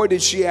 but boy,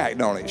 did she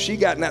act on it. She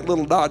got in that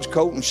little Dodge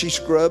coat and she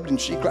scrubbed and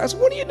she classed.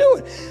 What are you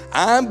doing?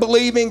 I'm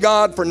believing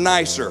God for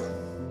nicer.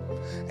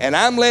 And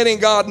I'm letting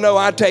God know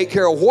I take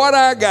care of what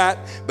I got,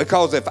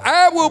 because if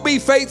I will be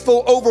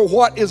faithful over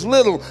what is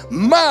little,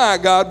 my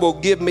God will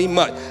give me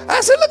much. I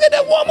said, look at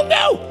that woman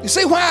go. You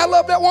see why I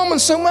love that woman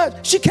so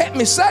much? She kept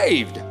me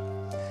saved.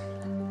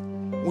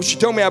 Well, she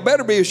told me I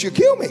better be or she'll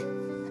kill me.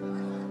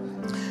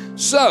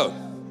 So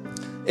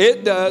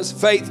it does,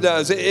 faith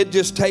does. It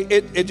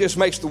just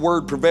makes the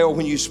word prevail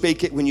when you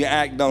speak it, when you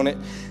act on it.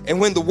 And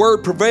when the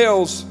word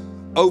prevails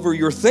over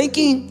your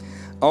thinking,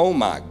 oh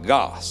my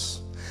gosh.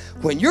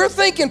 When your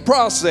thinking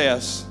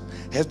process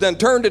has done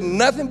turned into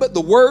nothing but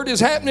the word is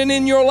happening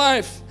in your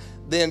life,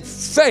 then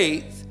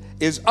faith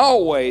is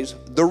always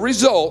the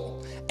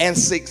result, and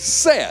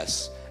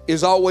success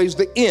is always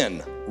the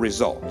end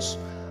results.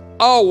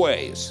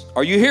 Always.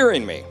 Are you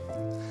hearing me?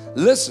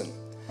 Listen,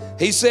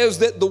 he says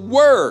that the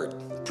word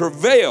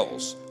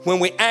prevails when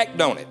we act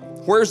on it.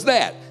 Where's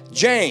that?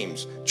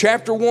 James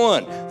chapter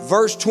 1,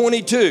 verse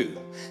 22.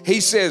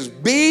 He says,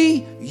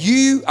 be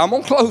you, I'm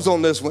going to close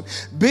on this one,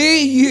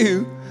 be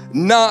you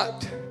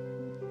not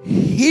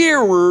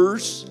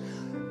hearers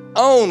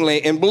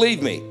only. And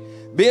believe me,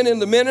 being in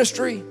the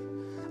ministry,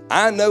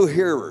 I know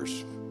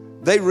hearers.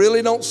 They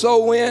really don't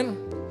soul win.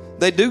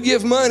 They do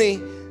give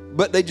money,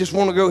 but they just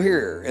want to go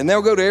here. And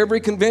they'll go to every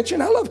convention.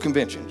 I love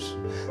conventions.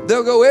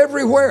 They'll go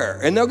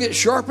everywhere and they'll get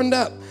sharpened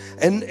up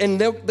and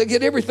they'll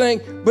get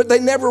everything, but they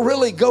never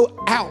really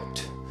go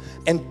out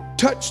and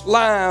touch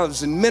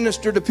lives and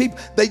minister to people.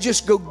 They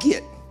just go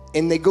get,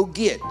 and they go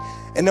get.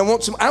 And I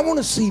want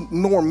to see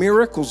more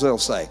miracles, they'll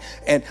say.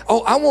 And,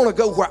 I want to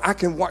go where I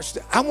can watch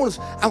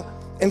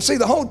and see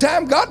the whole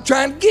time God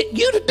trying to get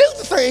you to do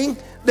the thing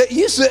that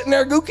you're sitting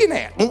there gooking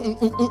at.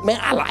 Man,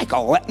 I like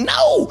all that.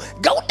 No,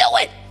 go do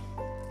it.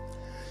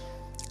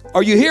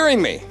 Are you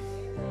hearing me?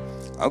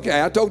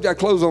 Okay, I told you I'd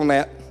close on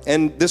that.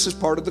 And this is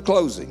part of the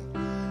closing.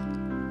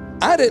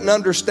 I didn't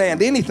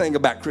understand anything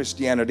about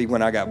Christianity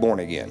when I got born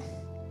again.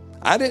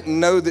 I didn't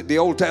know that the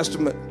Old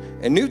Testament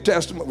and New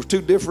Testament was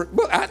two different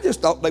books. I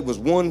just thought they was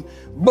one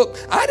book.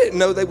 I didn't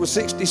know they was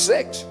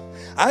 66.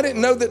 I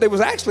didn't know that there was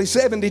actually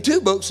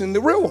 72 books in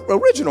the real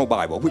original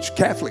Bible, which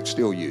Catholics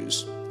still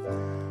use.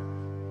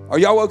 Are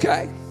y'all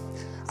okay?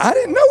 I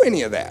didn't know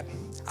any of that.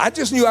 I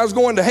just knew I was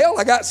going to hell.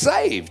 I got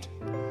saved.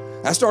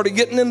 I started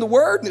getting in the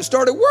Word and it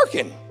started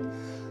working.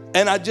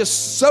 And I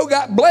just so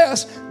got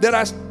blessed that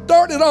I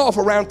started off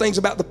around things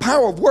about the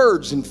power of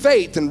words and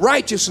faith and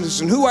righteousness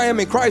and who I am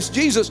in Christ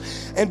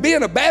Jesus, and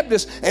being a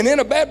Baptist and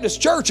in a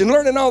Baptist church and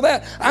learning all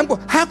that. I'm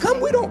going, how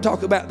come we don't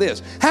talk about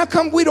this? How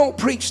come we don't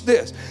preach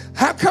this?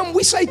 How come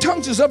we say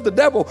tongues is of the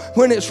devil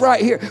when it's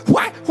right here?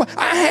 Why?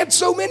 I had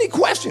so many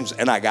questions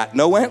and I got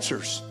no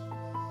answers,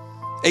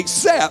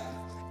 except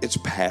it's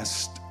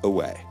passed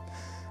away.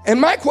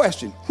 And my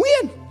question,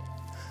 when?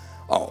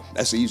 Oh,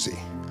 that's easy.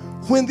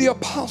 When the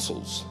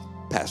apostles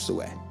passed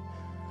away.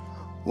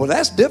 Well,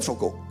 that's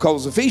difficult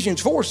because Ephesians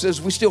 4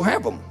 says we still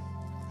have them.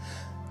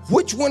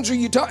 Which ones are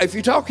you talking? If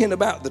you're talking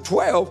about the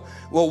 12,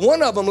 well,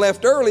 one of them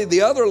left early,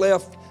 the other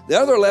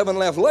 11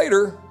 left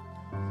later.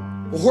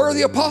 Well, where are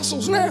the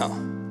apostles now?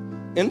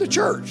 In the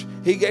church.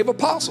 He gave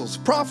apostles,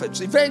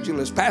 prophets,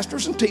 evangelists,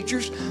 pastors, and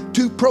teachers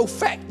to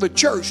perfect the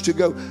church to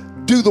go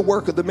do the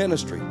work of the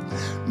ministry.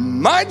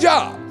 My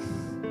job,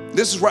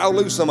 this is where I'll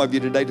lose some of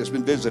you today that's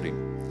been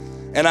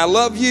visiting. And I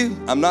love you.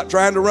 I'm not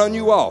trying to run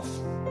you off.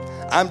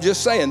 I'm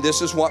just saying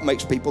this is what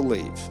makes people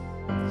leave.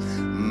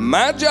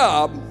 My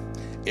job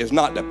is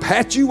not to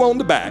pat you on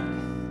the back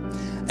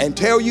and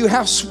tell you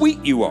how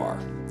sweet you are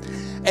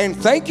and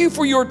thank you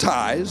for your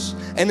tithes.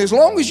 And as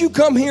long as you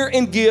come here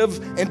and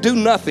give and do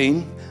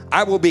nothing,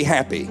 I will be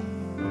happy.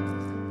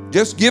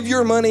 Just give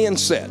your money and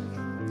sit.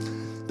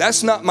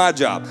 That's not my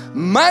job.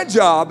 My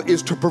job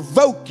is to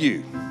provoke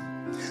you.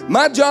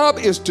 My job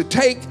is to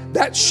take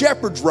that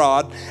shepherd's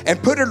rod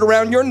and put it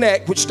around your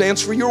neck, which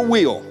stands for your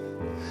wheel,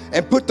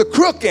 and put the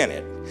crook in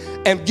it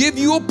and give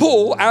you a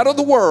pull out of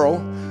the world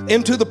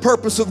into the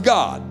purpose of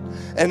God.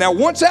 And now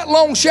once that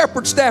long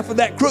shepherd staff of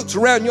that crook's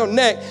around your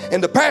neck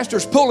and the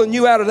pastor's pulling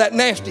you out of that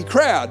nasty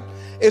crowd,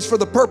 it's for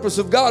the purpose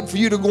of God, for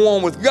you to go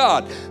on with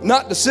God,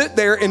 not to sit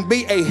there and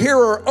be a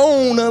hearer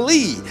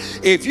only.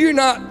 If you're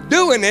not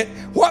doing it,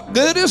 what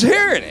good is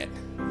hearing it?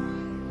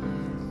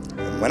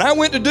 When I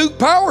went to Duke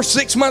Power,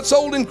 6 months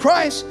old in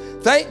Christ,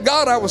 thank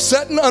God I was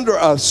sitting under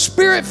a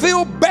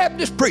spirit-filled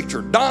Baptist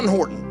preacher, Don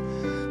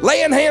Horton,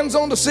 laying hands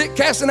on the sick,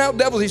 casting out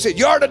devils. He said,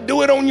 you ought to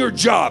do it on your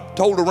job.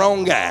 Told the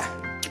wrong guy.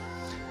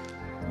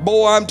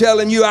 Boy, I'm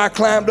telling you, I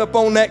climbed up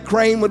on that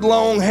crane with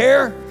long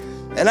hair,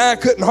 and I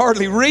couldn't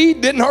hardly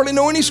read, didn't hardly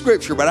know any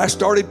scripture, but I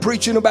started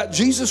preaching about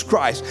Jesus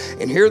Christ,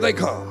 and here they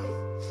come.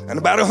 And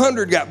about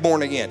 100 got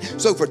born again.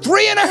 So for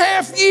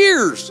 3.5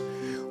 years,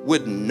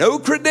 with no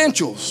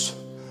credentials,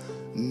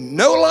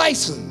 no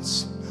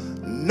license,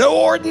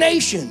 no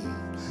ordination,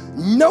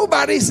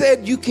 nobody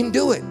said you can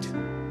do it.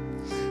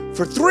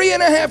 For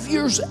 3.5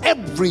 years,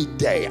 every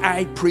day,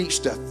 I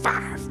preached to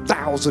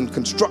 5,000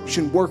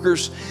 construction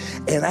workers,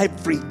 and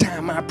every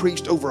time I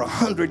preached, over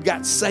 100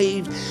 got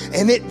saved,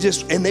 and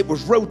it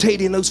was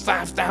rotating those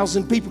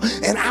 5,000 people,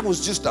 and I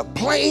was just a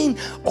plain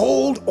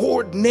old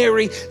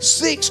ordinary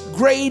 6th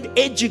grade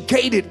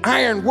educated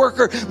iron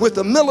worker with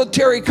a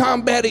military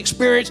combat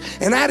experience,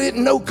 and I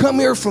didn't know come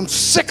here from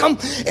Sikkim,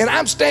 and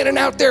I'm standing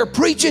out there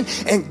preaching,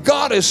 and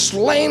God is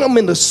slaying them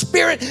in the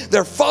spirit.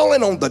 They're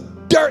falling on the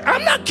dirt.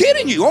 I'm not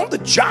kidding you, on the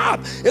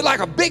job. It's like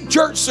a big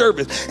church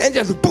service, and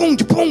just boom,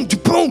 boom,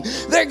 boom.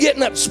 They're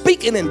getting up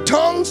speaking in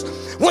tongues.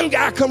 One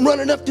guy come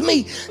running up to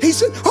me. He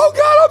said, oh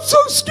God, I'm so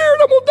scared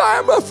I'm gonna die.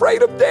 I'm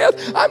afraid of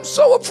death. I'm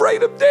so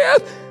afraid of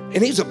death.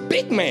 And he's a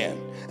big man.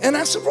 And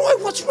I said, Roy,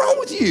 what's wrong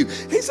with you?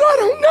 He said, I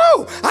don't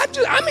know.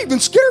 I'm even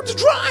scared to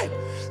drive.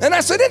 And I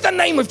said, in the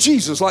name of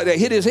Jesus, like that,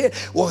 hit his head.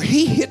 Well,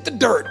 he hit the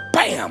dirt,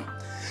 bam.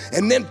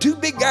 And then 2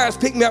 big guys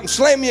picked me up and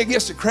slammed me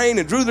against the crane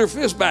and drew their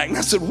fist back. And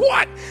I said,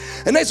 what?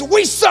 And they said,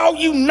 we saw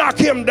you knock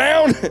him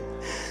down.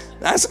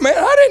 I said, man,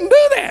 I didn't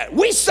do that.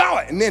 We saw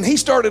it. And then he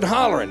started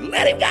hollering,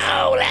 let him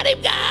go, let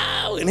him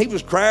go. And he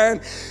was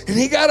crying. And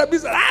he got up and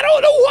said, I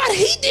don't know what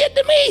he did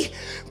to me,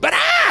 but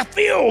I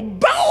feel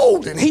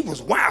bold. And he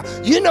was, wow.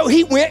 You know,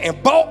 he went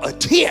and bought a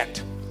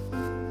tent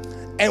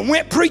and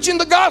went preaching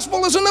the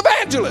gospel as an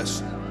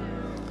evangelist.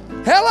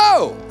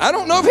 Hello. I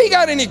don't know if he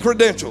got any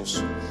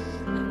credentials.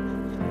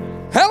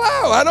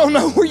 Hello, I don't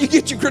know where you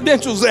get your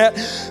credentials at,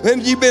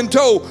 and you've been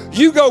told,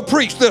 you go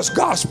preach this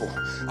gospel,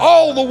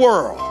 all the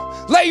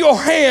world. Lay your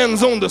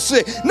hands on the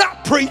sick.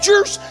 Not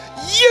preachers,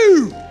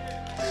 you.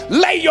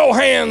 Lay your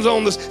hands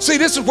on the sick. See,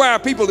 this is why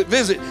people that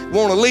visit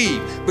want to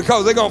leave,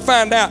 because they're going to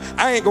find out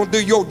I ain't going to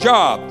do your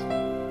job.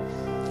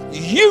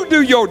 You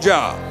do your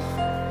job.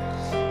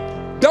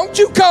 Don't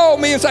you call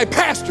me and say,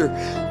 Pastor,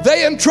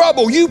 they in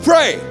trouble, you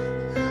pray.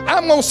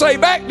 I'm going to say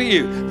back to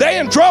you, they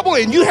in trouble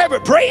and you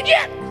haven't prayed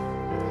yet?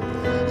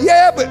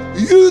 Yeah, but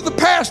you, the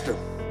pastor.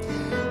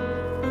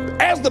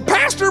 As the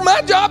pastor,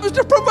 my job is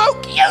to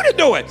provoke you to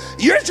do it.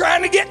 You're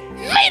trying to get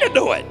me to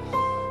do it.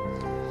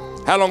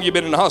 How long you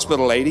been in the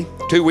hospital, lady?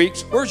 2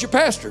 weeks. Where's your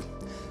pastor?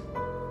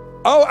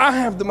 Oh, I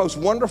have the most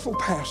wonderful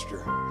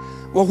pastor.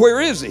 Well, where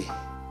is he?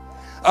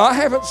 I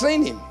haven't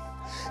seen him.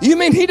 You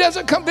mean he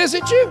doesn't come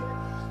visit you?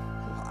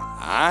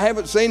 I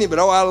haven't seen him, but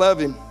oh, I love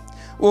him.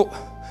 Well,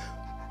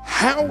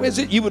 how is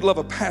it you would love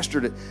a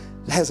pastor that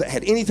hasn't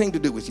had anything to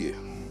do with you?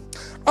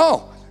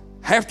 Oh,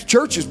 half the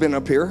church has been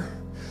up here,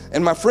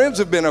 and my friends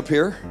have been up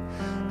here,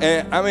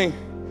 and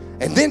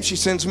then she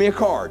sends me a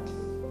card.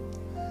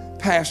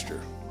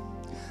 Pastor,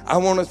 I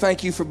want to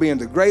thank you for being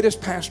the greatest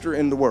pastor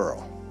in the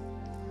world.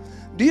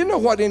 Do you know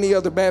what any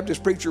other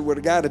Baptist preacher would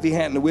have got if he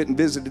hadn't went and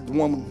visited the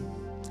woman?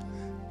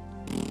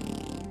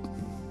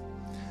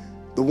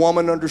 The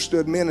woman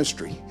understood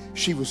ministry.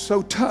 She was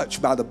so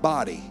touched by the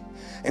body.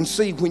 And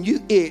see, when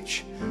you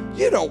itch,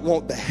 you don't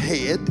want the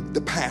head, the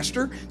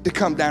pastor, to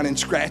come down and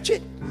scratch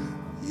it.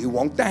 You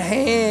want the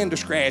hand to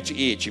scratch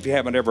your itch, if you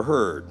haven't ever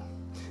heard.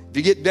 If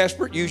you get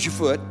desperate, use your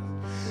foot.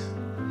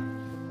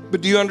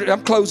 But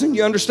I'm closing,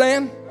 you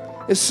understand?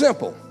 It's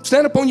simple.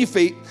 Stand up on your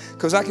feet,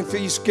 because I can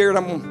feel you scared.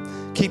 I'm going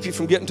to keep you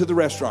from getting to the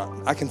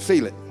restaurant. I can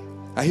feel it.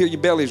 I hear your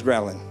bellies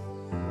growling.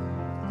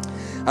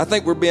 I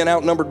think we're being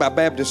outnumbered by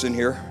Baptists in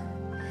here.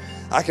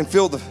 I can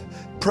feel the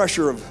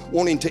pressure of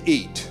wanting to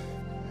eat.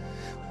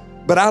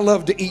 But I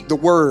love to eat the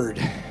word.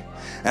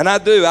 And I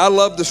do. I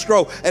love to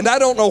scroll. And I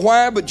don't know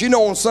why, but you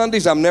know, on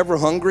Sundays, I'm never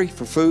hungry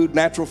for food,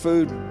 natural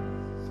food.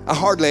 I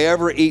hardly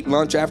ever eat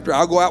lunch after.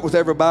 I'll go out with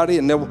everybody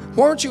and they'll,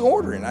 why aren't you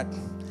ordering?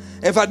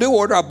 If I do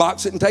order, I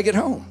box it and take it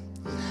home.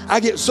 I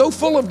get so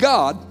full of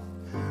God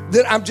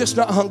that I'm just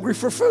not hungry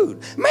for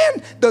food.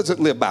 Man doesn't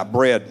live by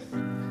bread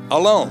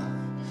alone.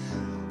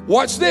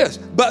 Watch this.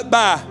 But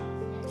by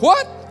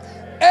what?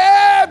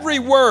 Every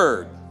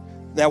word.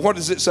 Now, what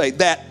does it say?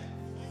 That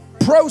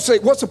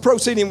proceed. What's a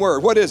proceeding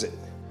word? What is it?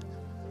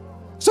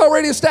 It's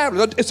already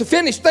established. It's a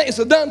finished thing. It's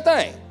a done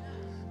thing.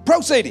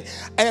 Proceeding.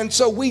 And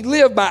so we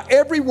live by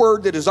every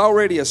word that is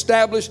already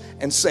established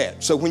and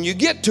set. So when you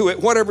get to it,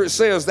 whatever it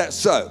says, that's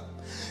so.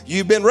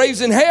 You've been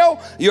raised in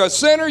hell. You're a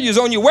sinner.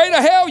 You're on your way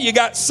to hell. You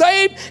got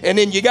saved. And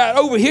then you got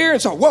over here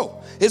and so,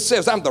 whoa. It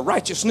says, I'm the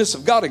righteousness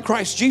of God in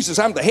Christ Jesus.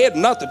 I'm the head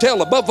and not the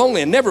tail, above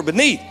only and never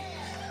beneath.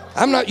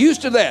 I'm not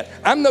used to that.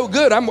 I'm no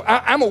good.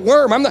 I'm a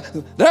worm. I'm not.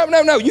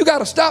 No. You got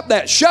to stop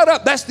that. Shut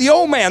up. That's the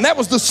old man. That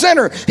was the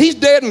sinner. He's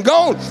dead and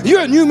gone. You're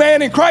a new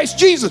man in Christ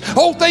Jesus.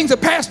 Old things have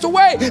passed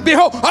away.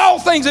 Behold, all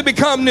things have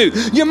become new.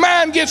 Your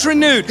mind gets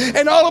renewed.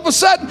 And all of a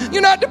sudden,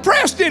 you're not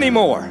depressed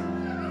anymore.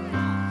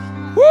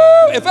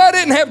 Woo! If I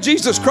didn't have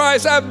Jesus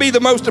Christ, I'd be the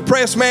most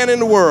depressed man in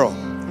the world.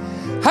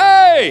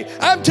 Hey,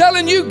 I'm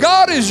telling you,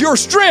 God is your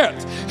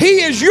strength.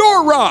 He is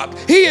your rock.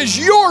 He is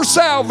your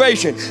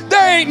salvation.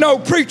 There ain't no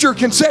preacher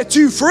can set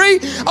you free.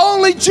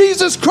 Only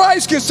Jesus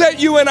Christ can set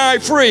you and I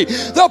free.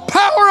 The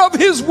power of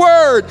His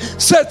word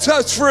sets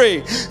us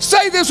free.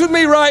 Say this with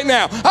me right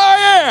now. I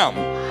am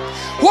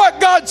what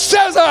God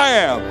says I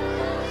am.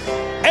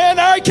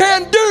 And I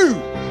can do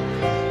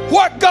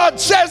what God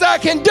says I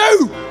can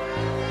do.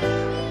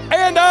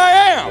 And I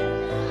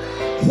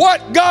am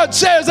what God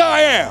says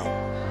I am.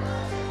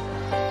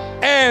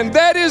 And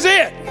that is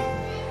it.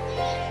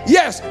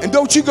 Yes, and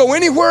don't you go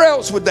anywhere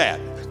else with that,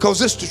 because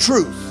it's the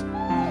truth.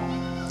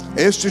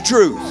 It's the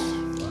truth.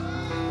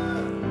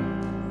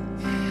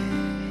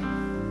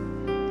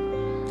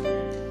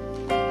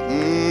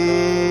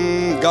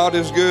 God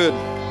is good.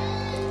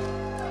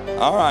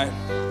 All right.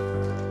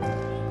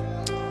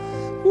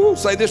 Woo,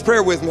 say this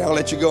prayer with me. I'll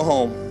let you go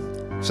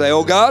home. Say,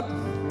 oh God,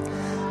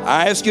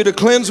 I ask you to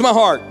cleanse my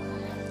heart.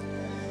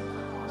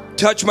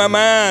 Touch my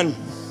mind.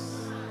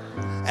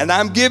 And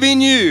I'm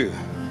giving you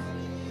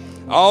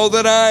all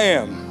that I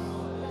am,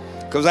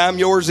 because I'm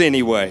yours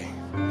anyway.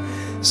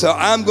 So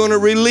I'm going to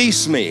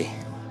release me,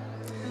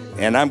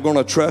 and I'm going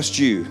to trust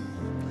you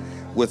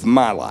with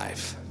my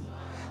life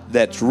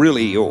that's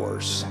really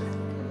yours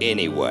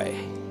anyway.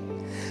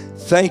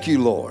 Thank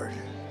you, Lord,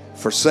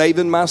 for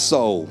saving my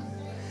soul,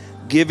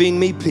 giving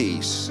me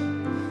peace,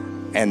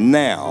 and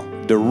now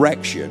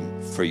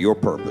direction for your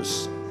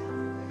purpose.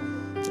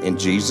 In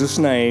Jesus'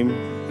 name,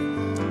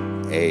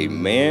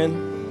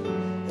 amen.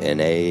 And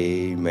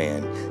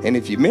amen. And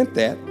if you meant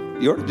that,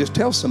 you ought to just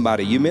tell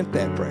somebody you meant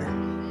that prayer.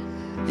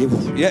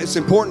 Yeah, it's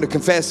important to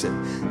confess it.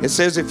 It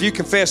says, if you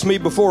confess me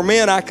before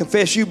men, I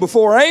confess you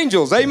before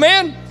angels.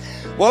 Amen.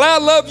 Well, I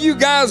love you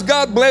guys.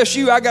 God bless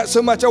you. I got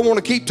so much I want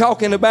to keep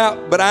talking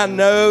about, but I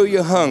know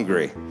you're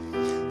hungry.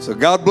 So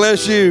God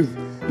bless you.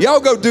 Y'all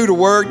go do the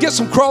word. Get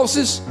some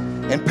crosses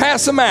and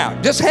pass them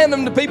out. Just hand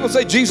them to people and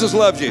say, Jesus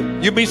loves you.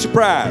 You'll be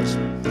surprised.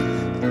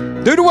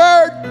 Do the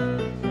word.